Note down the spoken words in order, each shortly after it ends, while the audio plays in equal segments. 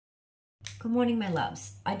Good morning, my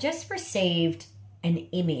loves. I just received an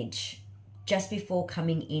image just before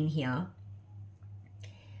coming in here,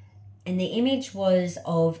 and the image was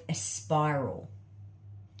of a spiral,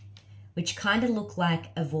 which kind of looked like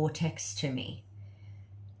a vortex to me.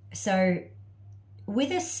 So with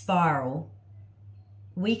a spiral,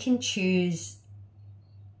 we can choose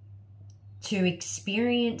to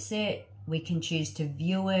experience it, we can choose to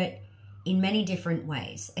view it in many different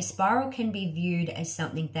ways. A spiral can be viewed as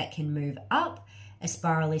something that can move up. A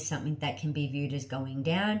spiral is something that can be viewed as going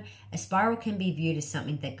down. A spiral can be viewed as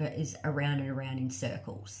something that goes around and around in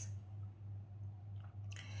circles.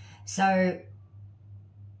 So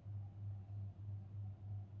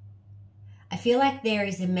I feel like there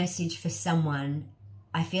is a message for someone.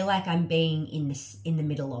 I feel like I'm being in the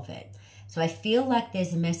middle of it. So I feel like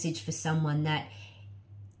there's a message for someone that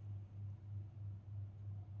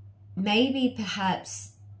maybe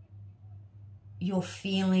perhaps you're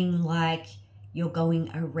feeling like you're going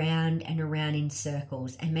around and around in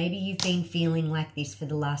circles, and maybe you've been feeling like this for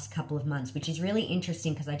the last couple of months, which is really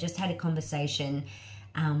interesting because I just had a conversation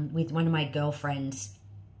with one of my girlfriends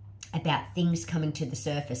about things coming to the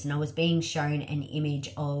surface, and I was being shown an image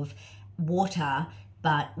of water,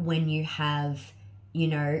 but when you have, you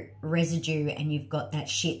know, residue and you've got that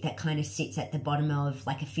shit that kind of sits at the bottom of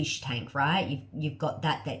like a fish tank, right? You've got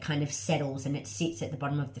that kind of settles and it sits at the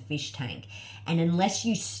bottom of the fish tank. And unless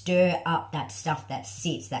you stir up that stuff that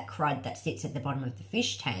sits, that crud that sits at the bottom of the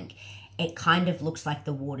fish tank, it kind of looks like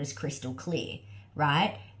the water's crystal clear,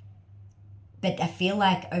 right? But I feel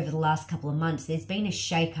like over the last couple of months, there's been a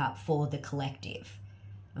shake-up for the collective,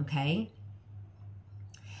 okay?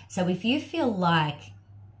 So if you feel like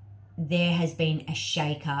there has been a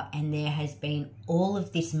shake-up and there has been all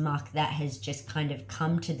of this muck that has just kind of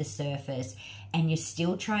come to the surface, and you're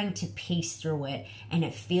still trying to piece through it, and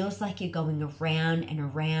it feels like you're going around and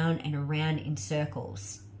around and around in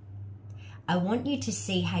circles, I want you to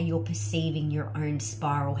see how you're perceiving your own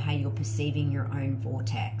spiral, how you're perceiving your own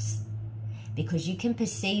vortex. Because you can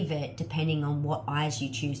perceive it depending on what eyes you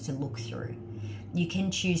choose to look through. You can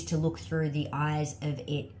choose to look through the eyes of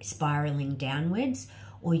it spiraling downwards,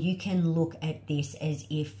 or you can look at this as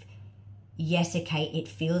if, yes, okay, it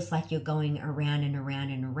feels like you're going around and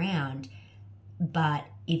around and around, but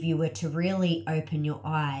if you were to really open your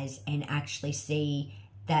eyes and actually see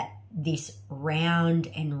that this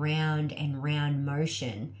round and round and round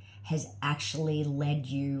motion has actually led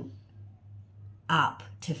you up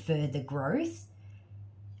to further growth,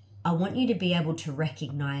 I want you to be able to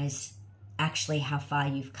recognize actually how far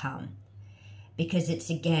you've come. Because it's,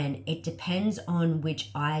 again, it depends on which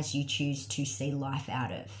eyes you choose to see life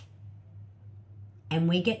out of. And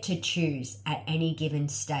we get to choose at any given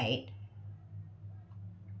state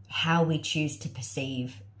how we choose to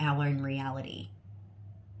perceive our own reality.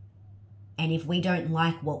 And if we don't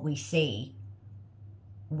like what we see,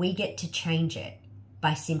 we get to change it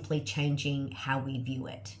by simply changing how we view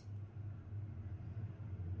it.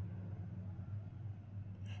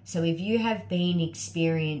 So if you have been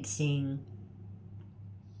experiencing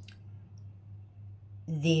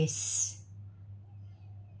this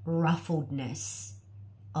ruffledness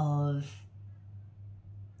of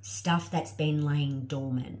stuff that's been laying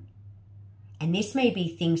dormant, and this may be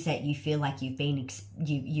things that you feel like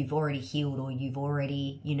you've already healed, or you've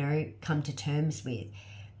already, you know, come to terms with,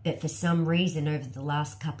 but for some reason over the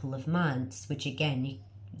last couple of months, which again,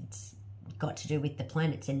 it's got to do with the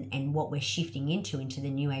planets and what we're shifting into the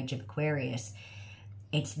new age of Aquarius,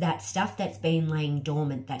 it's that stuff that's been laying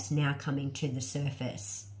dormant that's now coming to the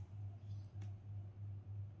surface.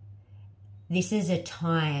 This is a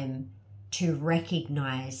time to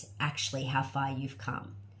recognize actually how far you've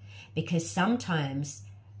come. Because sometimes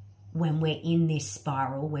when we're in this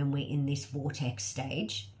spiral, when we're in this vortex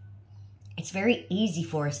stage, it's very easy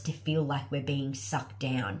for us to feel like we're being sucked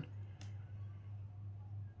down.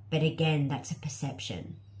 But again, that's a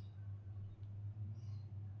perception.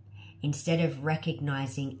 Instead of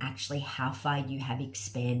recognizing actually how far you have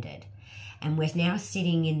expanded. And we're now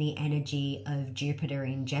sitting in the energy of Jupiter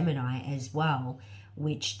in Gemini as well,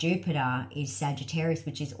 which Jupiter is Sagittarius,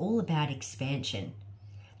 which is all about expansion.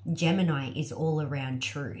 Gemini is all around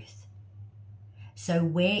truth. So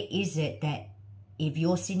where is it that if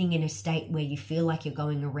you're sitting in a state where you feel like you're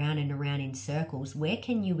going around and around in circles, where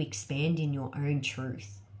can you expand in your own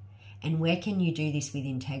truth? And where can you do this with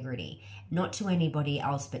integrity? Not to anybody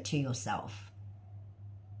else, but to yourself.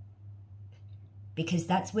 Because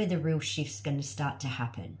that's where the real shift's going to start to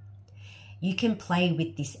happen. You can play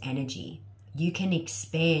with this energy. You can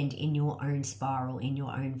expand in your own spiral, in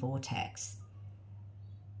your own vortex.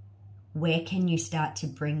 Where can you start to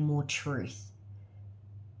bring more truth?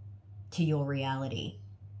 to your reality?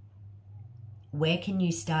 Where can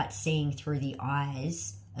you start seeing through the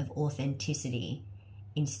eyes of authenticity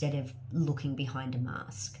instead of looking behind a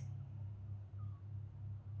mask?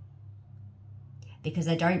 Because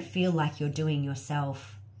I don't feel like you're doing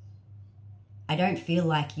yourself. I don't feel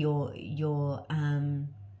like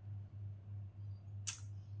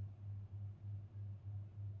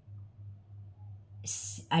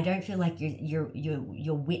I don't feel like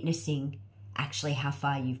you're witnessing actually how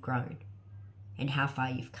far you've grown and how far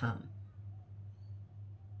you've come.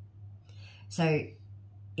 So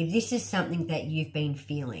if this is something that you've been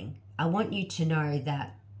feeling, I want you to know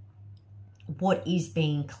that what is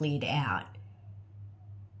being cleared out,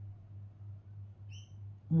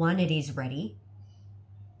 1, it is ready.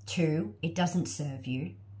 2, it doesn't serve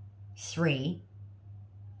you. 3,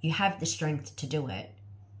 you have the strength to do it.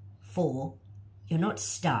 4, you're not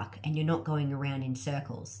stuck and you're not going around in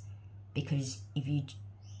circles, because if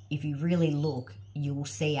you really look, you will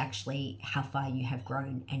see actually how far you have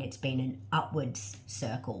grown, and it's been an upwards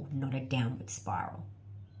circle, not a downward spiral.